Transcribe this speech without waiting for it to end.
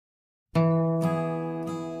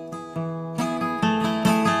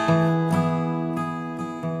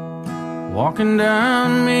walking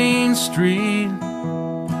down Main Street,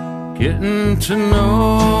 getting to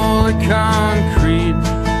know the concrete,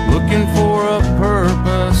 looking for a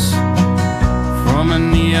purpose from a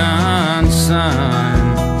neon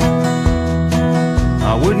sign.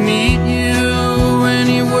 I would meet you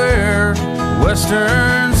anywhere the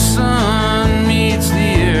western sun meets the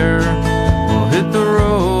air. We'll hit the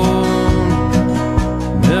road,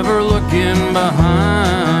 never looking behind.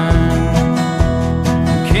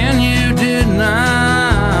 Can you deny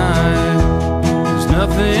there's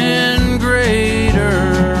nothing greater,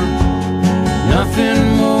 nothing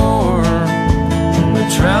more than the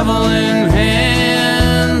traveling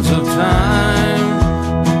hands of time?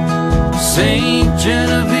 Saint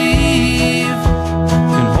Genevieve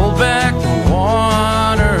can hold back the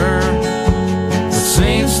water, but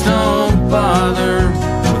saints don't bother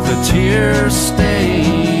with a tear-stained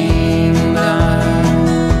eye.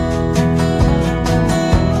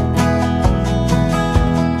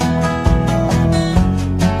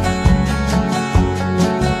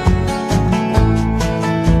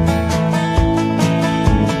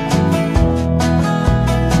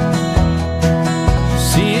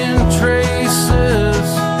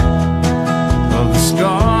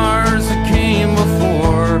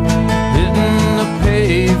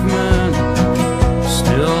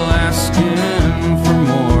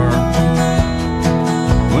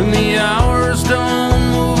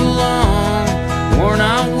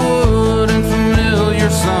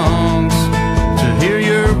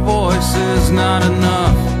 Not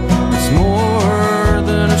enough, it's more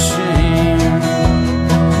than a shame.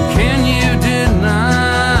 Can you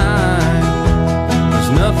deny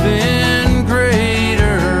there's nothing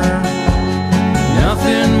greater,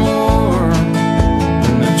 nothing more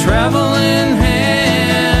than the traveling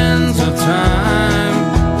hands of time?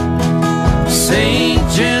 Saint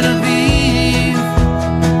Genevieve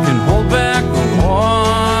can hold back the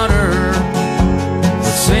water,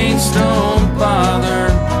 but saints don't bother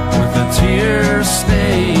with a tear-stained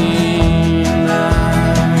eye.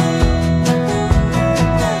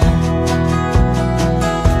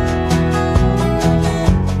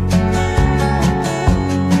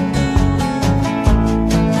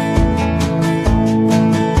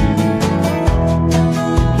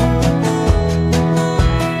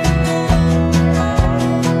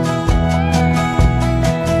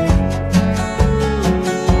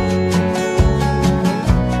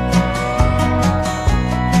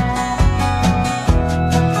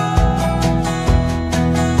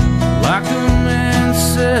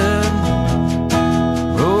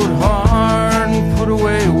 Rode hard and put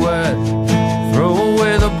away wet, throw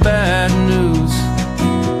away the bad news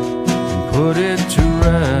and put it to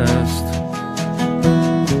rest.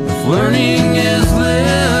 If learning